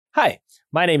Hi,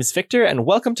 my name is Victor, and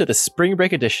welcome to the Spring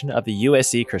Break edition of the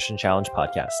USC Christian Challenge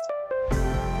podcast.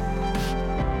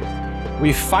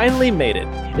 We finally made it.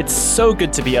 It's so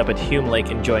good to be up at Hume Lake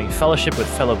enjoying fellowship with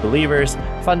fellow believers,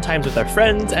 fun times with our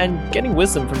friends, and getting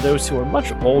wisdom from those who are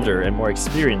much older and more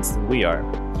experienced than we are.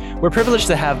 We're privileged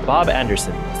to have Bob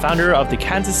Anderson, founder of the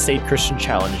Kansas State Christian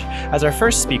Challenge, as our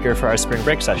first speaker for our Spring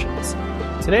Break sessions.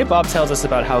 Today, Bob tells us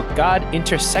about how God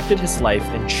intersected his life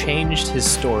and changed his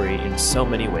story in so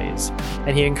many ways.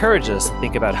 And he encourages us to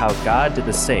think about how God did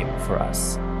the same for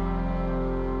us.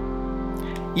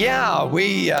 Yeah,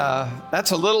 that's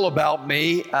a little about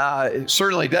me. It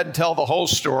certainly doesn't tell the whole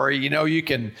story. You know, you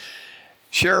can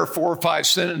share 4 or 5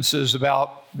 sentences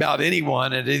about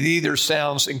anyone, and it either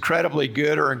sounds incredibly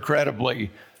good or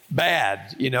incredibly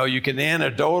bad. You know, you can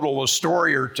anecdotal a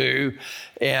story or two,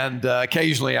 and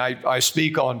occasionally I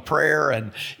speak on prayer,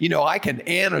 and, you know, I can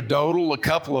anecdotal a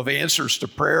couple of answers to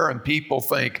prayer, and people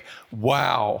think,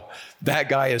 wow, that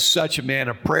guy is such a man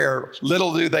of prayer.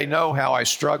 Little do they know how I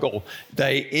struggle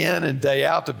day in and day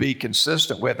out to be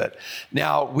consistent with it.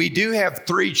 Now, we do have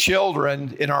 3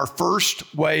 children in our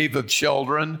first wave of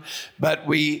children, but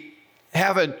we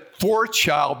have a 4th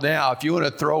child now, if you want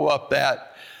to throw up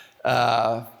that.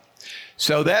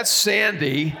 So that's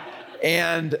Sandy,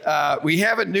 and we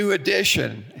have a new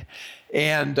addition,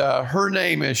 and her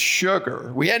name is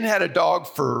Sugar. We hadn't had a dog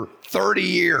for 30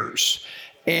 years,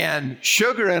 and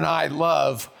Sugar and I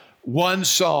love one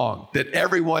song that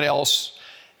everyone else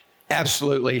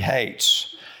absolutely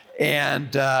hates.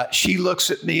 And she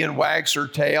looks at me and wags her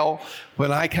tail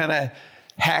when I kind of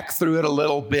hack through it a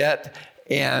little bit.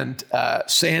 And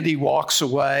Sandy walks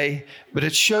away, but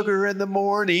it's sugar in the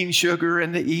morning, sugar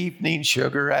in the evening,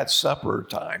 sugar at supper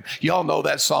time. Y'all know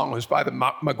that song was by the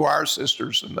McGuire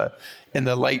sisters in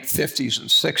the late 50s and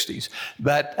 60s.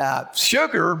 But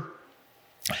Sugar,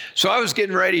 so I was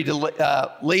getting ready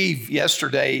to leave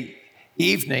yesterday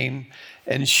evening,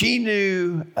 and she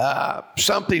knew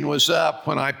something was up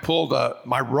when I pulled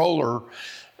my roller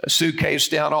suitcase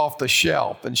down off the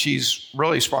shelf. And she's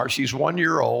really smart. She's 1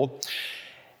 year old.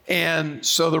 And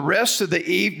so the rest of the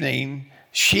evening,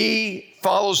 she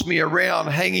follows me around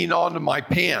hanging onto my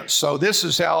pants. So this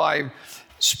is how I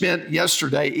spent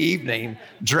yesterday evening,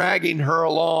 dragging her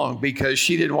along because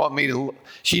she didn't want me to,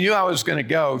 she knew I was going to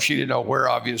go. She didn't know where,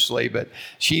 obviously, but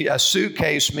a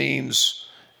suitcase means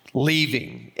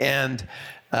leaving. And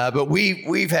but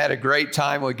we've had a great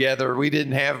time together. We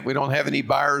don't have any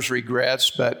buyer's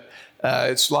regrets, but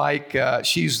it's like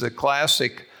she's the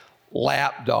classic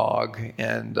lap dog.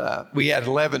 And we had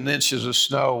 11 inches of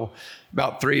snow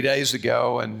about 3 days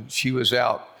ago, and she was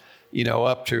out, you know,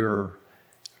 up to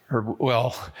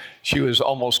she was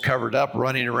almost covered up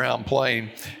running around playing.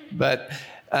 But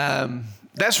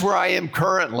that's where I am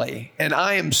currently. And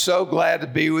I am so glad to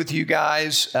be with you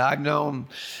guys. I've known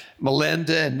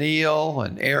Melinda and Neil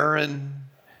and Aaron,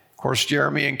 of course,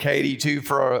 Jeremy and Katie too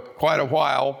for quite a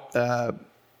while.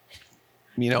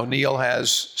 You know, Neil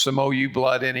has some OU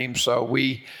blood in him, so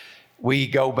we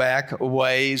go back a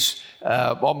ways.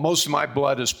 Well, most of my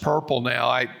blood is purple now.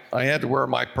 I had to wear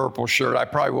my purple shirt. I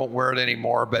probably won't wear it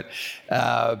anymore, but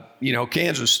you know,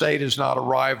 Kansas State is not a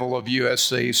rival of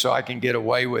USC, so I can get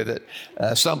away with it.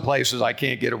 Some places I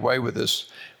can't get away with this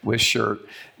shirt.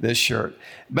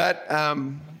 But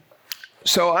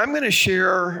so I'm going to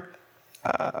share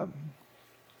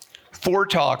 4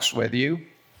 talks with you.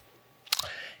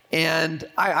 And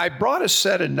I brought a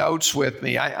set of notes with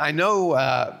me. I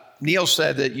know Neil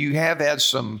said that you have had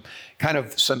some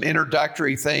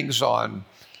introductory things on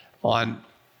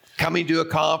coming to a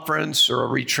conference or a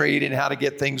retreat and how to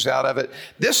get things out of it.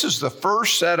 This is the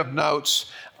first set of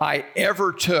notes I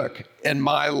ever took in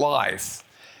my life.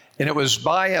 And it was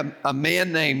by a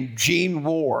man named Gene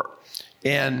Moore.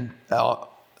 And on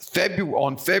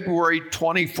February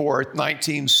 24th,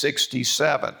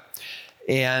 1967.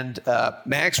 And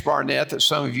Max Barnett, that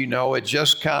some of you know, had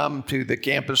just come to the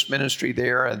campus ministry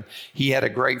there, and he had a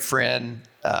great friend,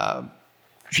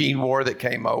 Gene Moore, that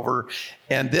came over.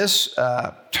 And this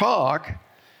talk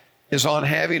is on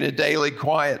having a daily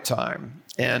quiet time.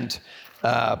 And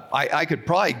I could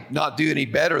probably not do any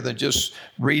better than just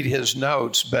read his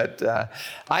notes, but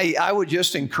I would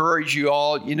just encourage you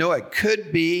all, you know, it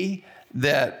could be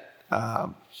that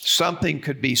something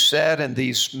could be said in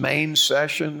these main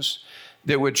sessions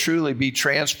that would truly be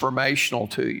transformational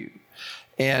to you.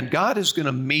 And God is going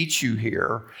to meet you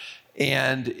here.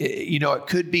 And, you know, it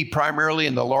could be primarily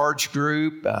in the large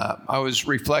group. I was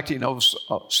reflecting on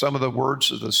some of the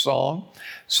words of the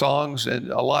songs, and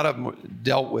a lot of them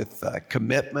dealt with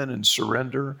commitment and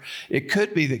surrender. It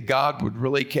could be that God would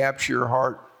really capture your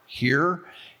heart here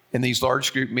in these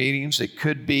large group meetings. It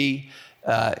could be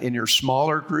in your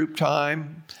smaller group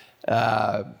time,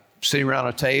 sitting around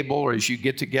a table, or as you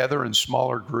get together in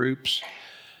smaller groups.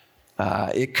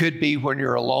 It could be when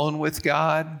you're alone with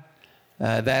God.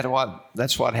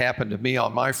 That's what happened to me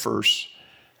on my first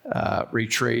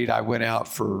retreat. I went out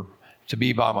to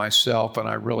be by myself, and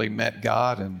I really met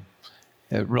God, and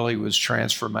it really was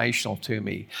transformational to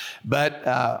me. But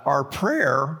our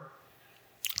prayer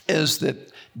is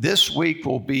that this week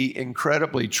will be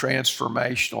incredibly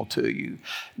transformational to you.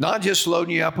 Not just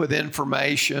loading you up with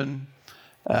information.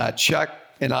 Chuck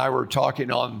and I were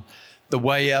talking on the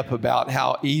way up about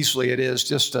how easily it is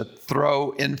just to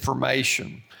throw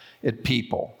information at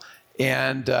people.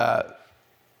 And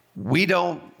we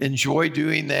don't enjoy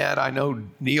doing that. I know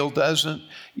Neil doesn't.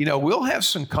 We'll have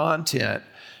some content,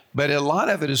 but a lot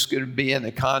of it is going to be in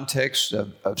the context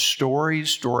of story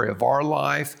of our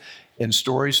life, and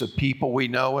stories of people we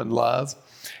know and love.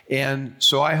 And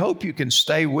so I hope you can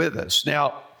stay with us.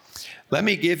 Now, let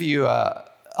me give you a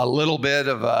little bit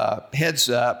of a heads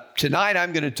up. Tonight,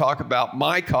 I'm going to talk about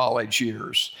my college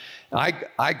years.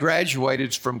 I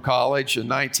graduated from college in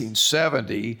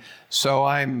 1970, so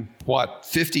I'm,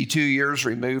 52 years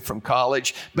removed from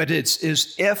college, but it's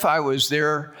as if I was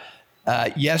there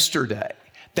yesterday.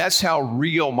 That's how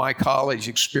real my college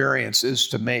experience is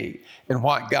to me and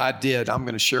what God did. I'm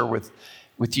going to share with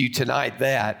you tonight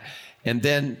that. And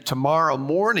then tomorrow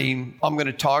morning, I'm going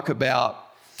to talk about,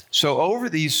 so over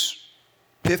these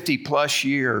 50 plus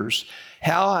years,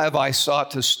 how have I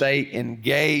sought to stay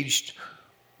engaged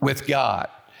with God?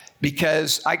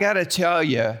 Because I got to tell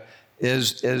you,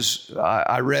 as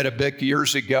I read a book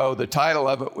years ago, the title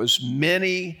of it was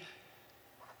Many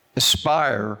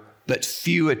Aspire, but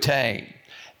Few Attain.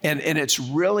 And it's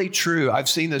really true. I've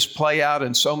seen this play out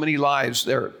in so many lives.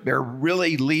 They're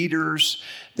really leaders.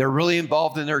 They're really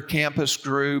involved in their campus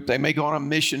group. They may go on a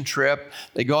mission trip.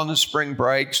 They go on the spring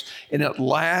breaks, and it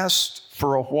lasts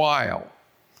for a while.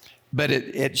 But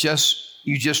you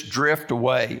just drift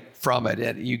away from it.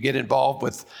 And you get involved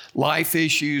with life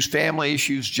issues, family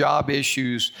issues, job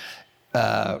issues,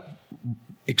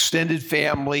 extended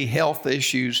family, health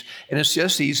issues. And it's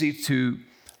just easy to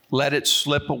let it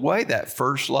slip away, that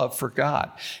first love for God.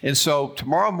 And so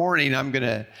tomorrow morning, I'm going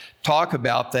to talk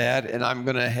about that, and I'm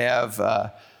going to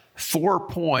have 4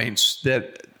 points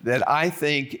that I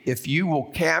think if you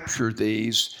will capture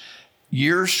these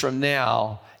years from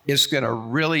now, it's going to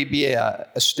really be a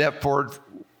step forward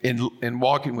in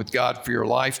walking with God for your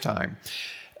lifetime.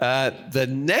 The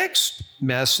next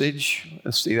message,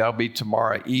 let's see, that'll be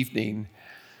tomorrow evening,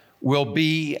 will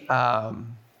be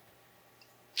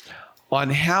on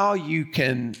how you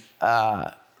can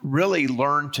really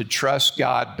learn to trust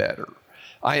God better.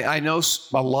 I know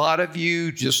a lot of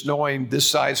you, just knowing this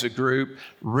size of group,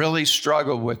 really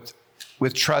struggle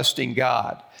with trusting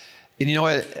God. And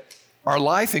our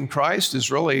life in Christ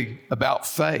is really about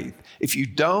faith. If you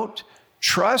don't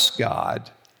trust God,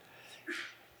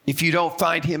 if you don't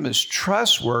find Him as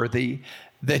trustworthy,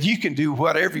 then you can do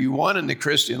whatever you want in the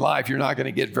Christian life. You're not going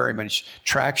to get very much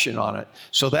traction on it.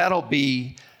 So that'll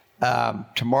be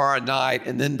tomorrow night.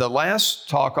 And then the last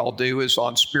talk I'll do is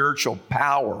on spiritual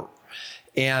power.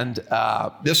 And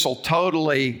this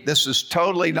is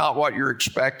totally not what you're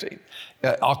expecting.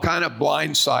 I'll kind of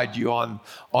blindside you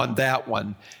on that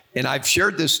one. And I've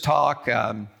shared this talk,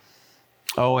 in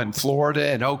Florida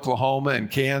and Oklahoma and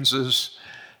Kansas.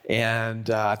 And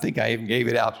I think I even gave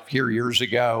it out here years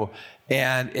ago.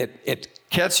 And it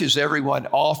catches everyone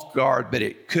off guard, but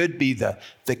it could be the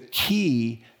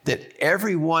key that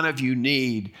every one of you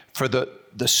need for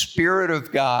the Spirit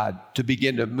of God to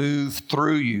begin to move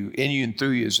through you, in you and through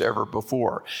you as ever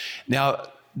before. Now,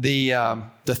 the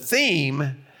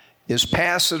theme is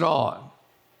pass it on.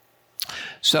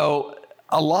 So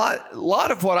a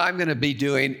lot of what I'm going to be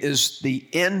doing is the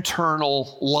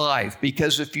internal life,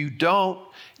 because if you don't,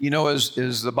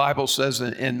 as the Bible says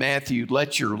in Matthew,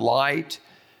 let your light,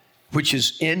 which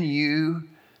is in you,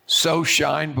 so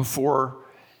shine before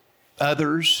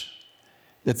others,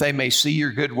 that they may see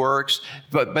your good works.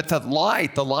 But the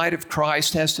light of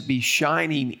Christ has to be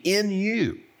shining in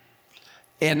you,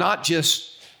 and not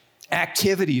just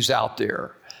activities out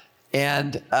there.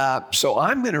 And so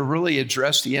I'm going to really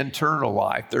address the internal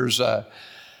life. There's a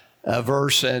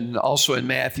verse also in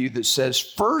Matthew that says,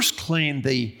 first clean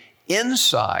the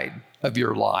inside of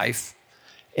your life,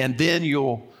 and then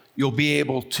you'll be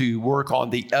able to work on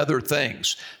the other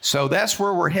things. So that's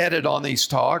where we're headed on these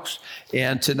talks.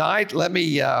 And tonight, let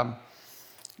me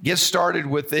get started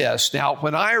with this. Now,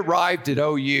 when I arrived at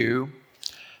OU,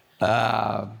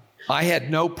 I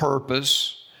had no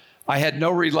purpose. I had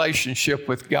no relationship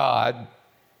with God.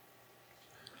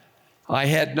 I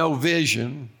had no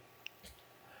vision.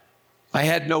 I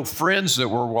had no friends that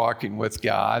were walking with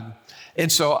God.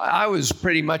 And so I was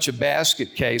pretty much a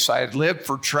basket case. I had lived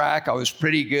for track. I was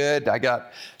pretty good. I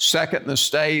got second in the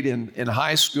state in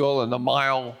high school in the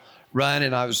mile run,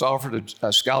 and I was offered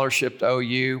a scholarship to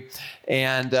OU.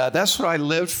 And that's what I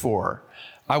lived for.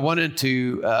 I wanted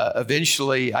to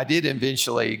eventually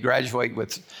graduate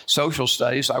with social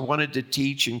studies. I wanted to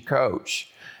teach and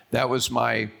coach. That was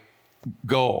my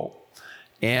goal.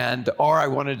 Or I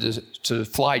wanted to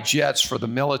fly jets for the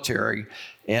military,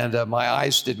 and my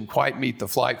eyes didn't quite meet the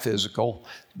flight physical,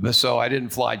 so I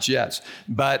didn't fly jets.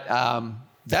 But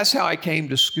that's how I came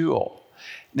to school.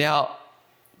 Now,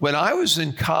 when I was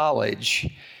in college,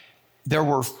 there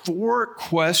were 4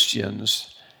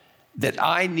 questions that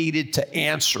I needed to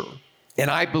answer, and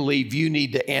I believe you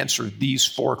need to answer these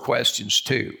 4 questions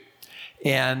too.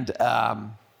 And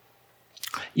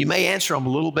you may answer them a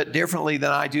little bit differently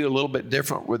than I do, a little bit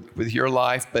different with your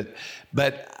life, but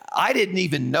I didn't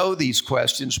even know these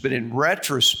questions, but in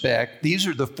retrospect, these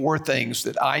are the 4 things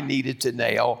that I needed to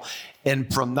nail. And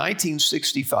from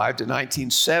 1965 to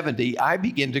 1970, I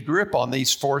began to grip on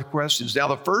these 4 questions. Now,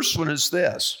 the first one is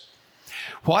this: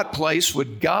 what place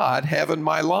would God have in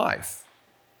my life?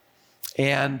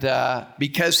 And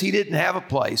because he didn't have a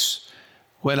place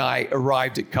when I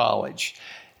arrived at college.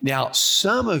 Now,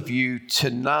 some of you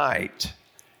tonight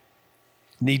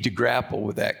need to grapple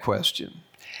with that question.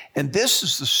 And this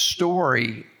is the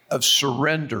story of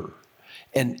surrender.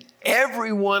 And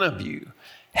every one of you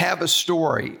have a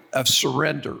story of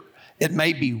surrender. It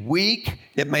may be weak,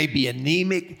 it may be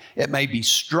anemic, it may be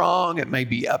strong, it may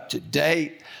be up to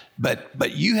date,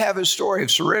 but you have a story of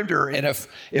surrender. And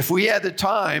if we had the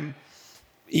time,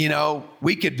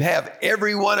 we could have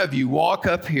every one of you walk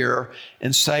up here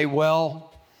and say, well,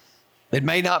 it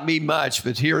may not be much,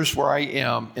 but here's where I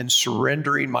am in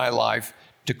surrendering my life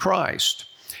to Christ.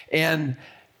 And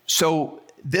so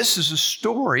this is a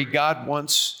story God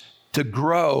wants to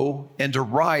grow and to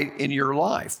write in your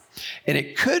life. And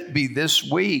it could be this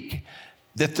week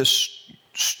that the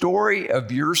story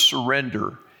of your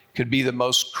surrender could be the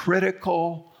most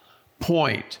critical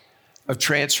point of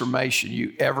transformation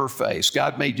you ever face.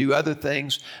 God may do other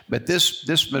things, but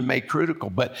this one may be critical.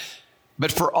 But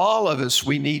for all of us,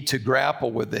 we need to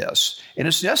grapple with this. And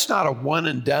it's just not a one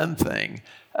and done thing.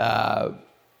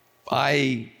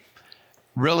 I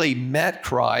really met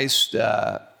Christ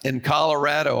in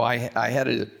Colorado. I had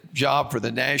a job for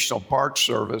the National Park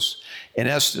Service in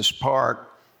Estes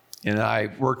Park, and I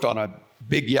worked on a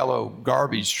big yellow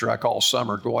garbage truck all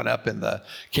summer, going up in the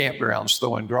campgrounds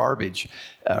throwing garbage,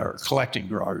 or collecting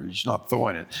garbage, not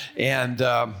throwing it. And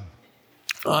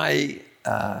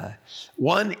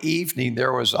one evening,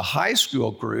 there was a high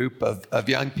school group of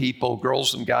young people,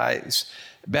 girls and guys,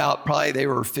 probably they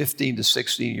were 15 to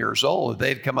 16 years old.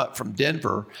 They'd come up from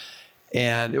Denver,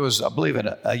 and it was, I believe,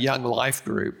 a young life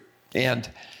group. And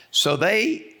so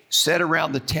they sat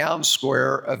around the town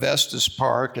square of Estes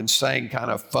Park and sang kind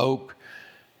of folk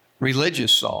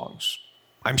religious songs.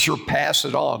 I'm sure Pass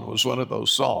It On was one of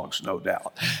those songs, no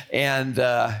doubt. And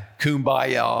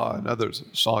Kumbaya and other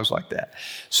songs like that.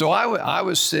 So I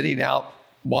was sitting out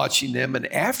watching them, and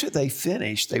after they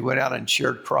finished, they went out and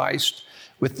shared Christ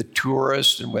with the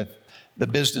tourists and with the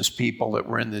business people that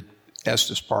were in the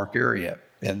Estes Park area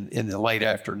in the late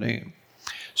afternoon.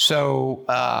 So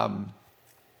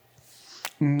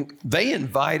they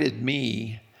invited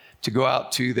me to go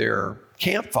out to their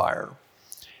campfire.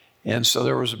 And so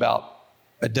there was about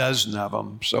a dozen of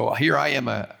them. So here I am,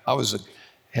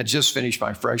 had just finished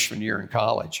my freshman year in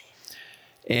college.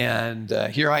 And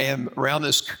here I am around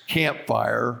this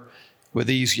campfire with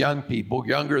these young people,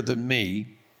 younger than me.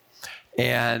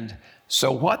 And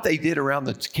so what they did around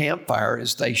the campfire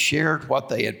is they shared what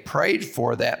they had prayed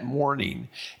for that morning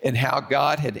and how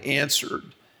God had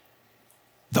answered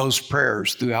those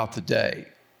prayers throughout the day.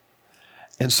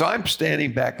 And so I'm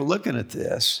standing back looking at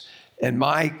this, and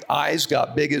my eyes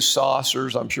got big as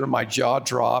saucers. I'm sure my jaw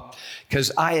dropped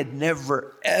because I had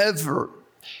never, ever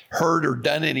heard or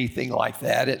done anything like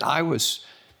that. And I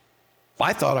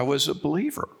thought I was a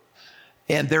believer.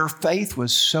 And their faith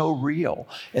was so real,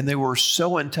 and they were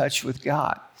so in touch with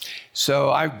God. So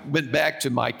I went back to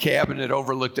my cabin that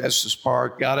overlooked Estes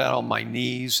Park, got out on my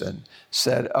knees and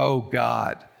said, "Oh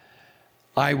God,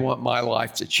 I want my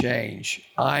life to change.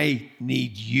 I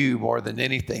need you more than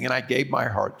anything." And I gave my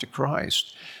heart to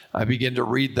Christ. I began to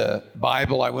read the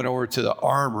Bible. I went over to the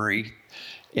armory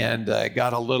and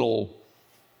got a little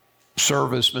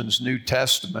Serviceman's New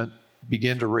Testament,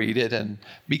 began to read it and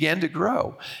began to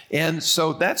grow. And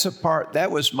so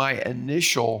that was my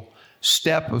initial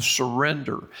step of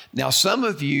surrender. Now, some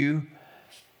of you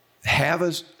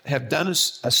have done a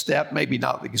step, maybe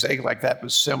not exactly like that,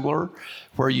 but similar,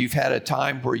 where you've had a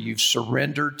time where you've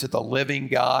surrendered to the living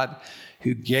God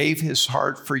who gave his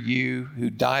heart for you, who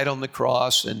died on the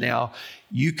cross, and now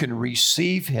you can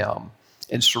receive him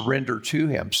and surrender to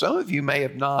him. Some of you may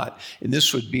have not, and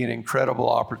this would be an incredible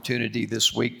opportunity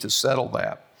this week to settle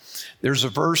that. There's a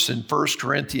verse in 1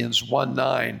 Corinthians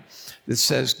 1:9 that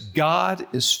says, God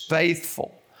is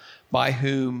faithful, by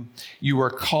whom you are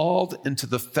called into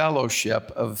the fellowship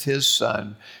of his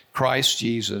Son, Christ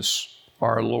Jesus,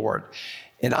 our Lord.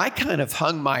 And I kind of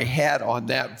hung my hat on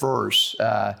that verse.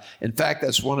 In fact,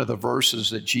 that's one of the verses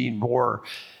that Gene Moore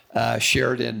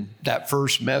shared in that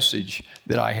first message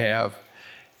that I have.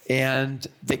 And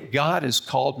that God has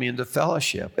called me into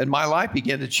fellowship. And my life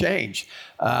began to change.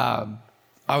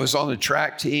 I was on the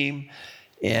track team,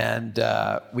 and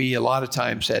we a lot of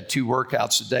times had 2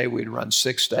 workouts a day. We'd run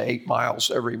 6 to 8 miles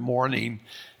every morning,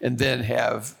 and then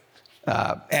have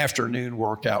afternoon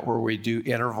workout where we do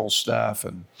interval stuff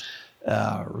and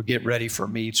or get ready for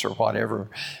meets or whatever.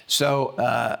 So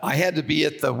I had to be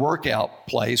at the workout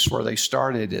place where they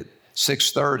started at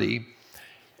 6:30,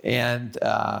 and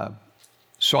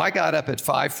so I got up at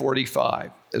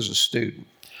 5:45 as a student,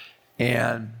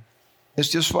 and it's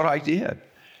just what I did.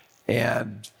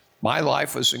 And my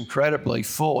life was incredibly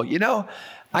full. You know,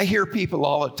 I hear people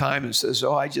all the time and says,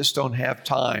 I just don't have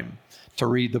time to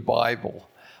read the Bible.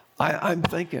 I'm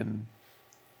thinking,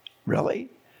 really?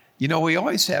 You know, we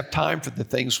always have time for the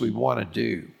things we want to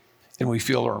do and we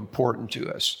feel are important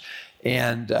to us.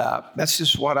 And that's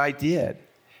just what I did.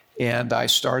 And I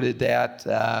started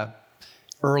that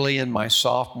early in my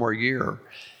sophomore year.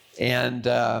 And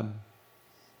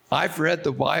I've read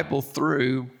the Bible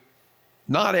through,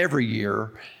 not every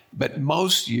year, but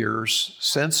most years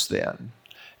since then.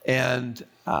 And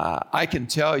I can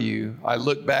tell you, I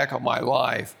look back on my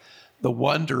life, the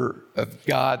wonder of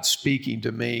God speaking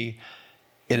to me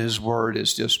in his word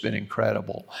has just been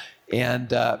incredible.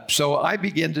 And so I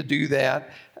began to do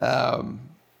that.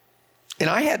 And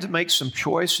I had to make some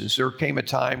choices. There came a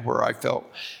time where I felt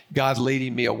God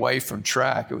leading me away from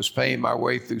track. It was paying my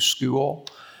way through school.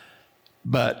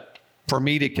 But for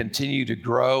me to continue to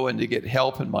grow and to get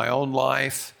help in my own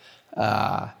life,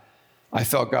 I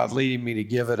felt God leading me to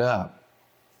give it up.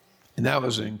 And that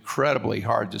was an incredibly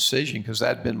hard decision because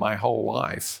that had been my whole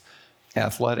life,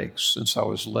 athletics, since I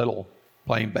was little,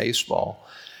 playing baseball.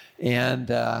 And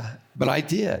but I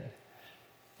did.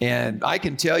 And I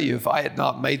can tell you, if I had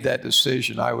not made that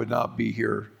decision, I would not be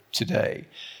here today.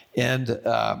 And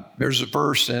there's a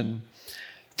verse in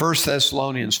 1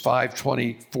 Thessalonians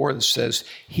 5:24 that says,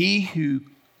 he who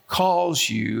calls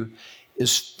you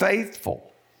is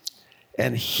faithful,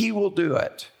 and he will do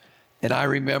it. And I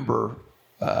remember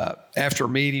after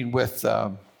meeting with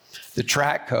the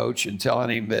track coach and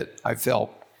telling him that I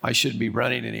felt I shouldn't be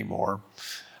running anymore,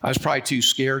 I was probably too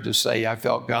scared to say I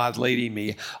felt God leading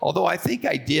me, although I think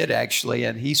I did actually.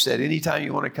 And he said, anytime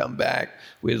you want to come back,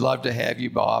 we'd love to have you,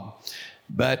 Bob.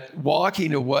 But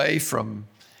walking away from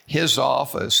his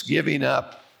office, giving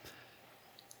up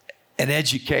an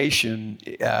education,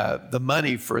 the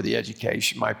money for the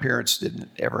education, my parents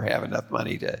didn't ever have enough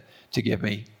money to give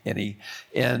me any.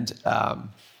 And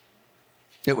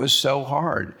it was so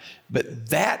hard. But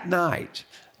that night,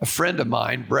 a friend of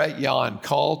mine, Brett Yon,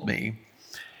 called me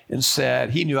and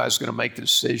said, he knew I was going to make the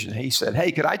decision. He said,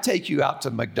 hey, could I take you out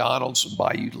to McDonald's and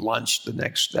buy you lunch the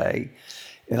next day?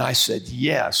 And I said,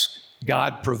 yes,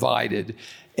 God provided.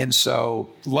 And so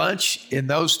lunch in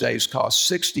those days cost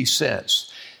 60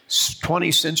 cents, 20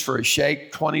 cents for a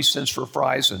shake, 20 cents for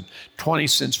fries, and 20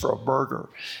 cents for a burger.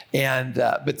 And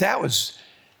but that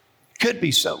could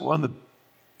be one of the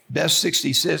best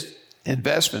 60 cent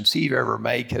investments he'd ever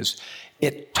made, because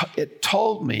it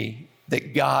told me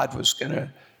that God was going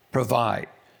to provide.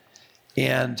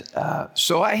 And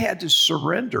so I had to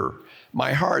surrender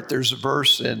my heart. There's a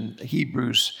verse in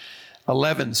Hebrews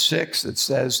 11:6 that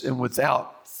says, and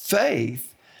without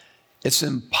faith, it's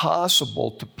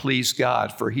impossible to please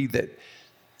God, for he that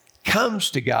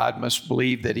comes to God must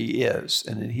believe that he is,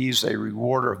 and that he's a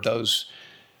rewarder of those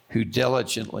who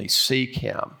diligently seek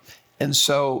him. And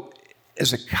so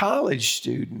as a college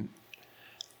student,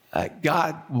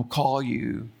 God will call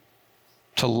you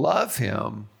to love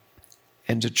him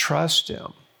and to trust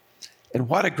him. And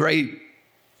what a great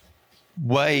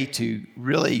way to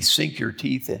really sink your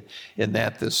teeth in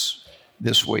that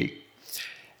this week.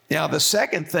 Now, the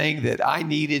second thing that I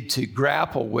needed to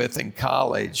grapple with in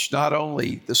college, not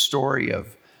only the story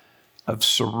of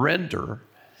surrender,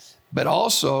 but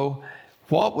also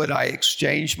what would I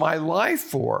exchange my life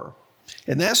for?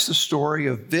 And that's the story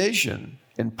of vision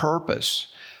and purpose.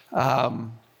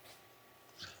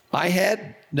 I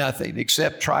had nothing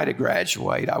except try to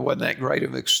graduate. I wasn't that great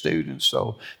of a student,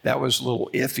 so that was a little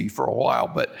iffy for a while,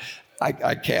 but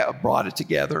I brought it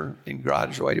together and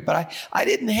graduated. But I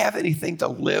didn't have anything to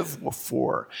live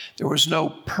for. There was no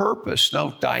purpose,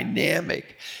 no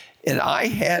dynamic. And I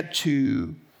had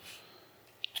to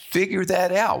figure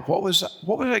that out. What was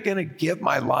I going to give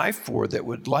my life for that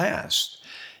would last?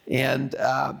 And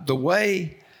the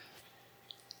way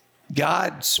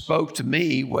God spoke to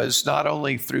me was not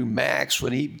only through Max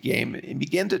when he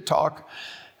began to talk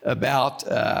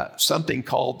about something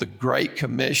called the Great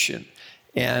Commission.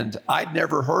 And I'd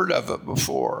never heard of it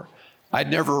before. I'd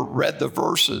never read the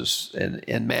verses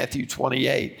in Matthew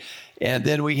 28. And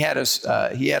then he had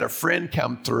a friend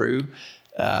come through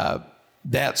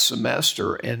that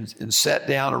semester and sat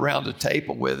down around a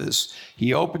table with us.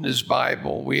 He opened his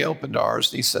Bible, we opened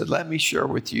ours, and he said, let me share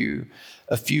with you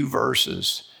a few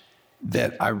verses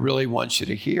that I really want you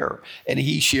to hear. And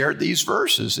he shared these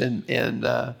verses in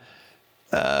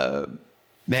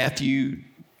Matthew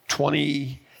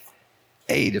 28,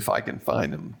 if I can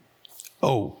find them.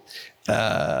 Let's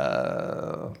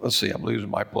see, I'm losing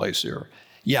my place here.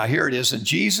 Yeah, here it is. And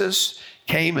Jesus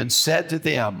came and said to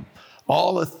them,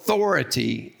 all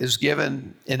authority is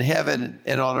given in heaven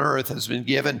and on earth has been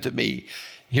given to me.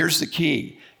 Here's the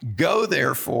key. Go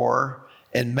therefore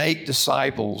and make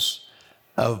disciples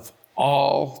of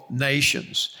all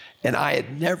nations. And I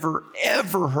had never,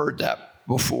 ever heard that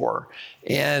before.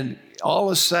 And all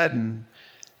of a sudden,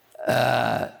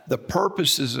 the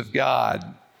purposes of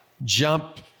God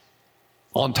jumped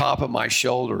on top of my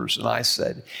shoulders. And I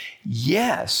said,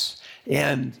 yes.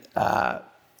 And,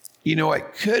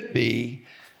 it could be,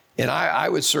 and I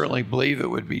would certainly believe it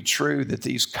would be true, that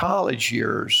these college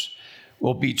years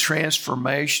will be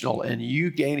transformational in you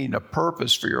gaining a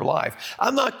purpose for your life.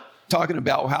 I'm not talking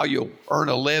about how you'll earn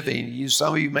a living.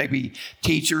 Some of you may be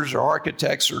teachers or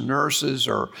architects or nurses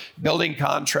or building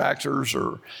contractors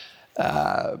or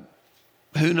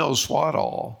who knows what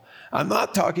all. I'm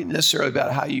not talking necessarily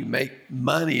about how you make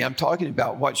money. I'm talking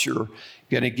about what you're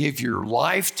going to give your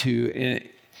life to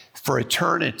for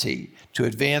eternity to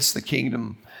advance the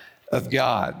kingdom of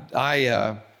God.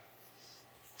 I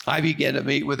began to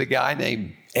meet with a guy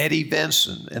named Eddie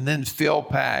Vinson, and then Phil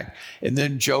Pack, and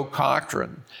then Joe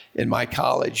Cochran in my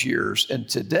college years. And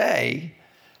today,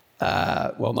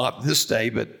 not this day,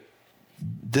 but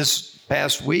this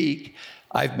past week,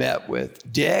 I've met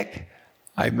with Dick.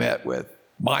 I met with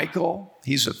Michael.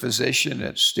 He's a physician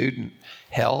at Student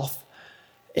Health.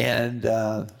 And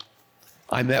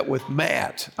I met with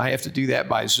Matt. I have to do that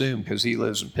by Zoom because he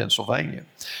lives in Pennsylvania.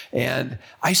 And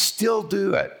I still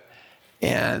do it.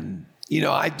 And,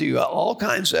 I do all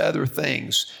kinds of other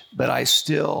things, but I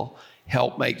still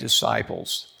help make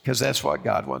disciples because that's what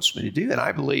God wants me to do. And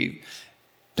I believe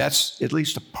that's at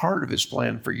least a part of his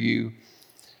plan for you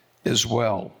as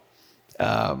well.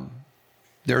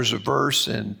 There's a verse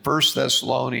in 1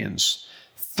 Thessalonians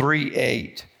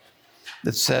 3:8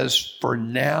 that says, for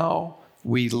now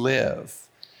we live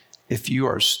if you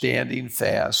are standing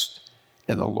fast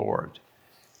in the Lord.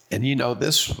 And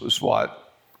this was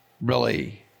what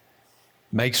really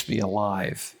makes me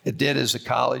alive. It did as a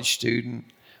college student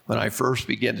when I first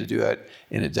began to do it,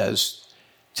 and it does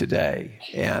today.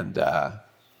 And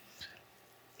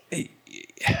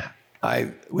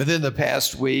within the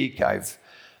past week,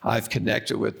 I've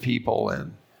connected with people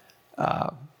in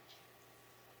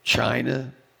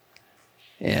China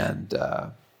and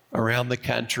around the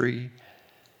country.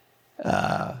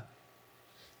 A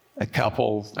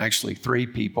couple, actually 3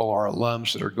 people, are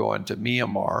alums that are going to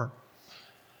Myanmar,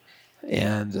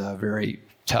 and a very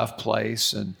tough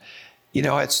place. And,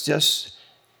 it's just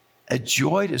a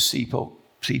joy to see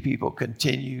people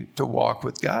continue to walk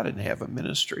with God and have a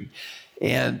ministry.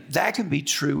 And that can be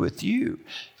true with you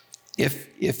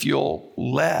if you'll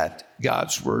let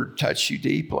God's word touch you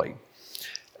deeply.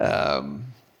 Now,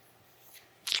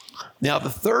 the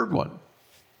third one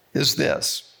is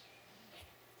this.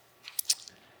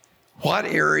 What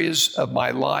areas of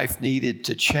my life needed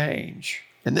to change?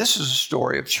 And this is a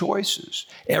story of choices.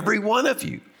 Every one of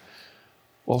you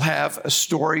will have a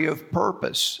story of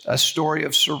purpose, a story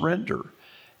of surrender,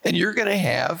 and you're going to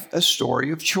have a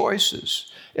story of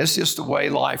choices. It's just the way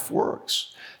life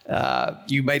works.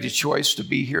 You made a choice to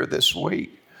be here this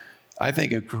week. I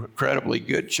think an incredibly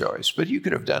good choice, but you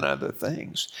could have done other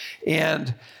things.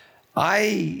 And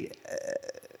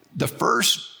the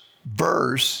first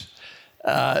verse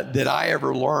that I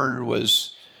ever learned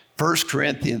was 1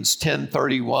 Corinthians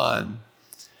 10:31.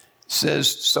 Says,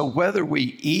 so whether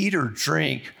we eat or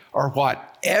drink or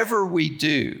whatever we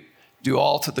do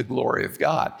all to the glory of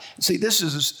God. See, this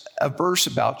is a verse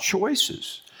about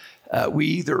choices. We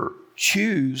either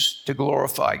choose to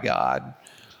glorify God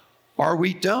or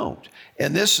we don't.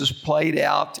 And this is played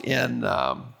out in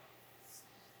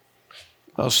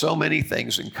so many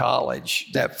things in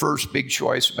college. That first big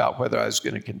choice about whether I was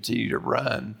going to continue to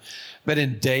run. But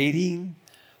in dating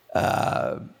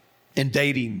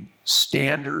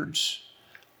standards,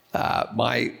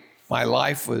 my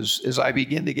life was, as I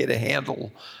began to get a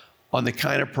handle on the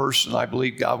kind of person I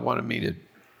believe God wanted me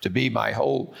to be, my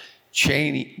whole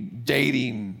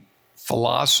dating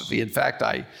philosophy. In fact,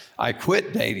 I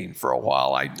quit dating for a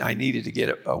while. I needed to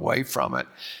get away from it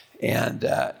and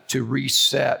to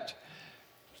reset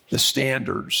the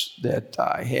standards that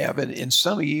I have. And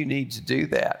some of you need to do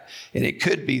that. And it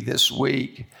could be this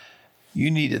week. You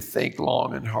need to think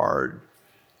long and hard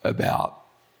about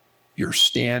your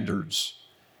standards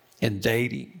in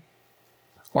dating,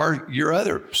 or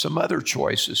some other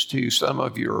choices too. Some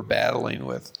of you are battling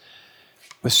with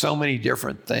so many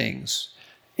different things.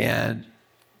 And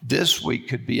this week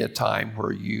could be a time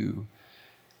where you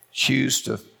choose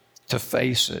to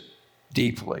face it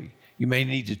deeply. You may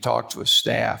need to talk to a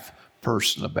staff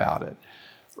person about it,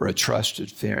 or a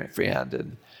trusted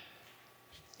friend,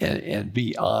 and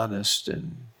be honest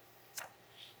and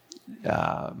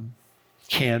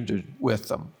candid with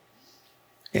them.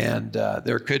 And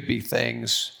there could be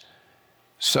things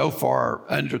so far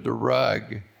under the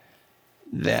rug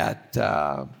that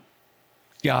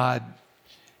God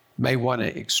may want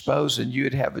to expose, and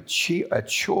you'd have a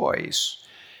choice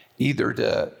either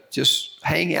to just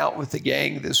hang out with the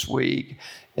gang this week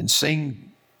and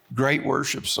sing great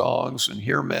worship songs and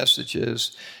hear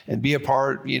messages and be a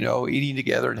part, eating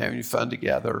together and having fun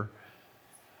together.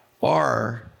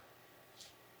 Or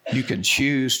you can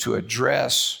choose to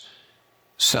address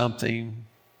something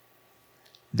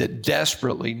that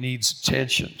desperately needs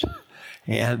attention.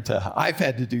 And I've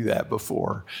had to do that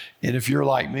before. And if you're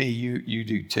like me, you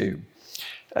do too.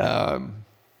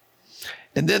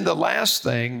 And then the last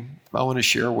thing I want to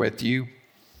share with you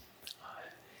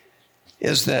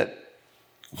is that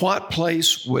what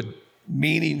place would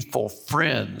meaningful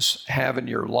friends have in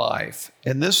your life?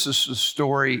 And this is the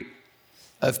story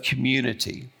of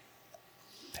community.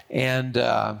 And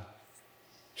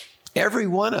every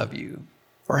one of you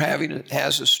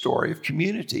has a story of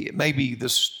community. It may be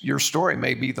your story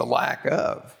may be the lack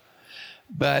of.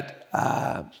 But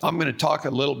I'm going to talk a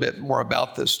little bit more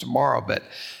about this tomorrow. But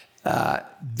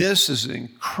this is an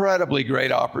incredibly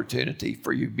great opportunity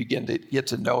for you to begin to get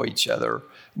to know each other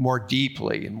more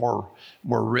deeply and more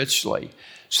richly.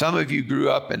 Some of you grew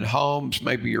up in homes,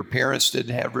 maybe your parents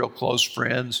didn't have real close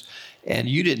friends, and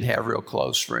you didn't have real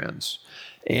close friends.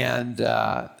 And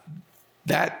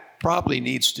that probably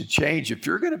needs to change. If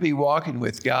you're going to be walking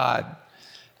with God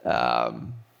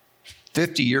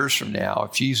 50 years from now,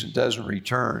 if Jesus doesn't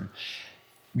return,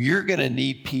 you're going to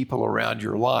need people around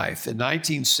your life. In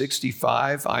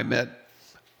 1965, I met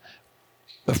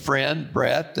a friend,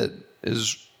 Brett, that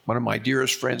is one of my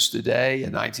dearest friends today.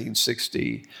 In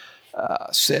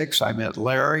 1966, I met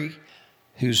Larry,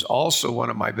 who's also one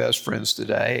of my best friends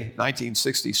today.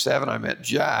 1967, I met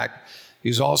Jack,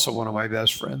 who's also one of my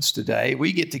best friends today.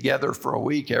 We get together for a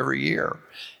week every year,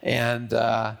 and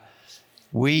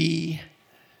we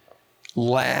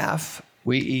laugh.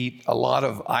 We eat a lot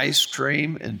of ice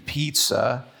cream and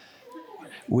pizza.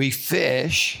 We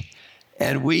fish,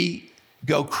 and we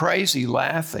go crazy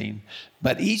laughing.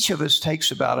 But each of us takes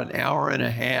about an hour and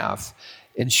a half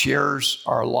and shares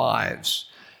our lives.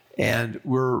 And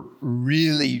we're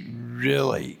really,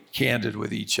 really candid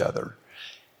with each other.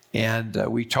 And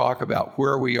we talk about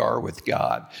where we are with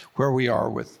God, where we are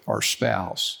with our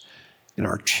spouse and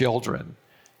our children,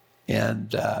 and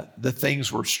the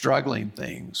things we're struggling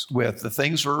with, the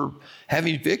things we're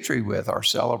having victory with, our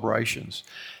celebrations.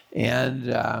 And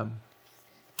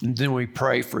then we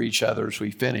pray for each other as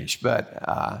we finish. But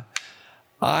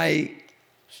I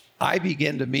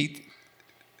began to meet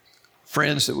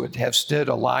friends that would have stood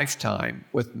a lifetime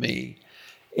with me.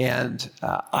 And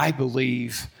I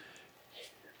believe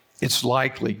it's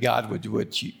likely God would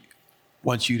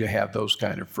want you to have those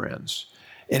kind of friends.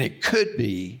 And it could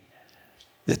be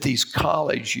that these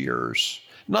college years,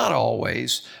 not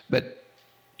always, but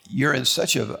you're in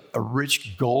such a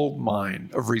rich gold mine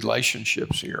of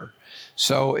relationships here.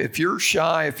 So if you're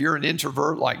shy, if you're an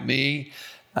introvert like me,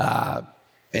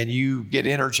 and you get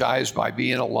energized by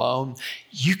being alone,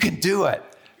 you can do it,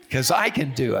 because I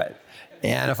can do it.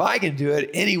 And if I can do it,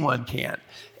 anyone can.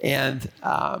 And,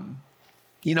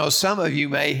 some of you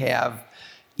may have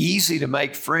easy to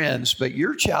make friends, but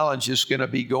your challenge is going to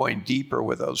be going deeper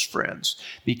with those friends,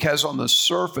 because on the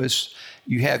surface,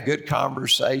 you have good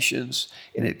conversations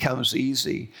and it comes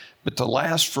easy. But to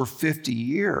last for 50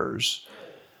 years,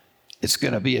 it's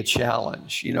going to be a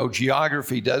challenge. You know,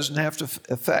 geography doesn't have to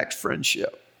affect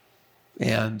friendship.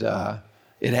 And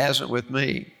it hasn't with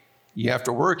me. You have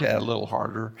to work at it a little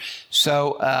harder.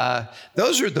 So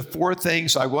those are the 4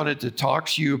 things I wanted to talk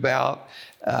to you about.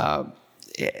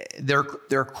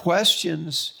 They're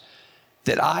questions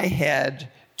that I had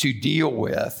to deal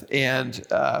with, and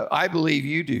I believe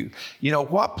you do. You know,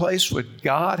 what place would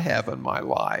God have in my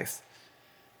life?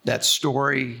 That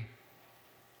story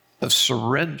of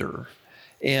surrender.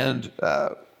 And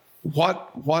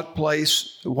what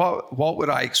place, what would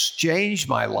I exchange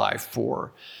my life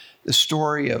for? The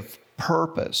story of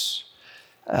purpose.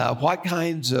 What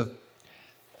kinds of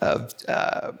let's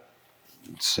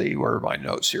see, where are my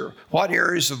notes here? What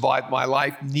areas of my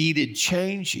life needed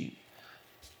changing?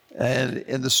 And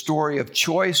in the story of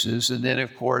choices, and then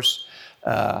of course,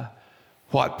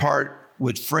 what part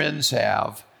would friends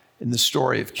have in the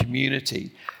story of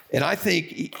community? And I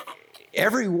think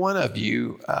every one of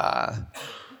you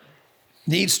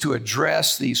needs to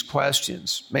address these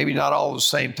questions, maybe not all at the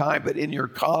same time, but in your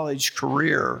college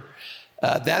career,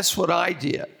 that's what I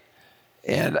did.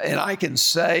 And I can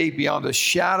say beyond a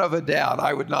shadow of a doubt,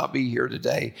 I would not be here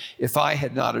today if I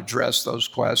had not addressed those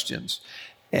questions.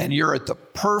 And you're at the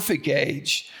perfect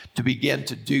age to begin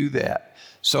to do that.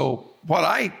 So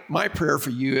my prayer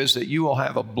for you is that you will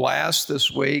have a blast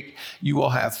this week. You will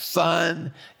have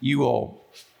fun. You will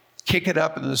kick it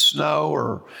up in the snow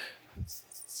or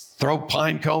throw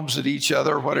pine cones at each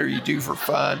other, whatever you do for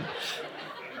fun.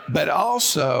 But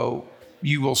also,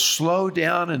 you will slow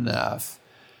down enough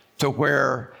to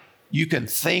where you can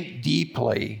think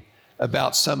deeply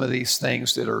about some of these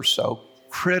things that are so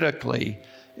critically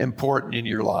important in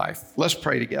your life. Let's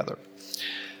pray together.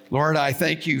 Lord, I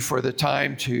thank you for the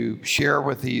time to share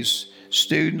with these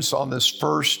students on this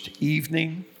first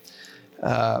evening.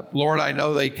 Lord, I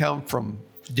know they come from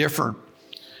different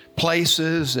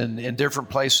places and in different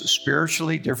places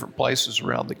spiritually, different places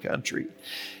around the country.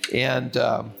 And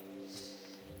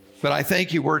but I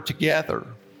thank you we're together,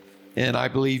 and I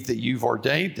believe that you've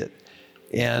ordained it.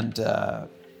 And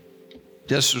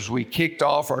just as we kicked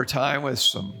off our time with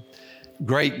some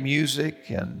great music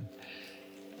and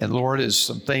Lord, as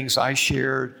some things I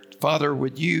shared, Father,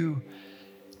 would you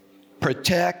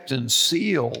protect and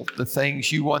seal the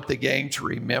things you want the gang to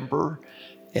remember,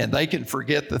 and they can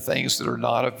forget the things that are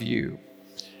not of you.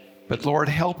 But Lord,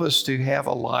 help us to have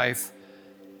a life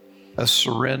of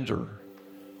surrender,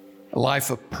 a life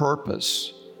of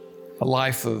purpose, a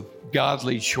life of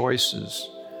godly choices,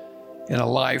 and a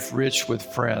life rich with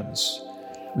friends.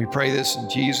 We pray this in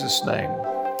Jesus' name.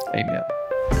 Amen.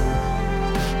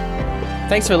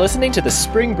 Thanks for listening to the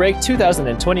Spring Break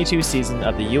 2022 season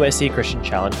of the USC Christian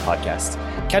Challenge podcast.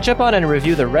 Catch up on and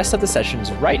review the rest of the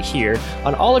sessions right here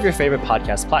on all of your favorite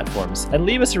podcast platforms, and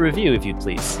leave us a review if you'd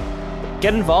please.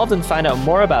 Get involved and find out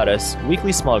more about us,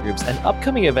 weekly small groups, and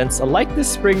upcoming events like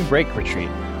this Spring Break retreat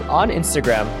on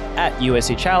Instagram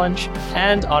 @USC Challenge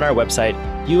and on our website,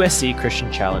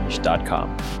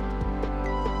 uscchristianchallenge.com.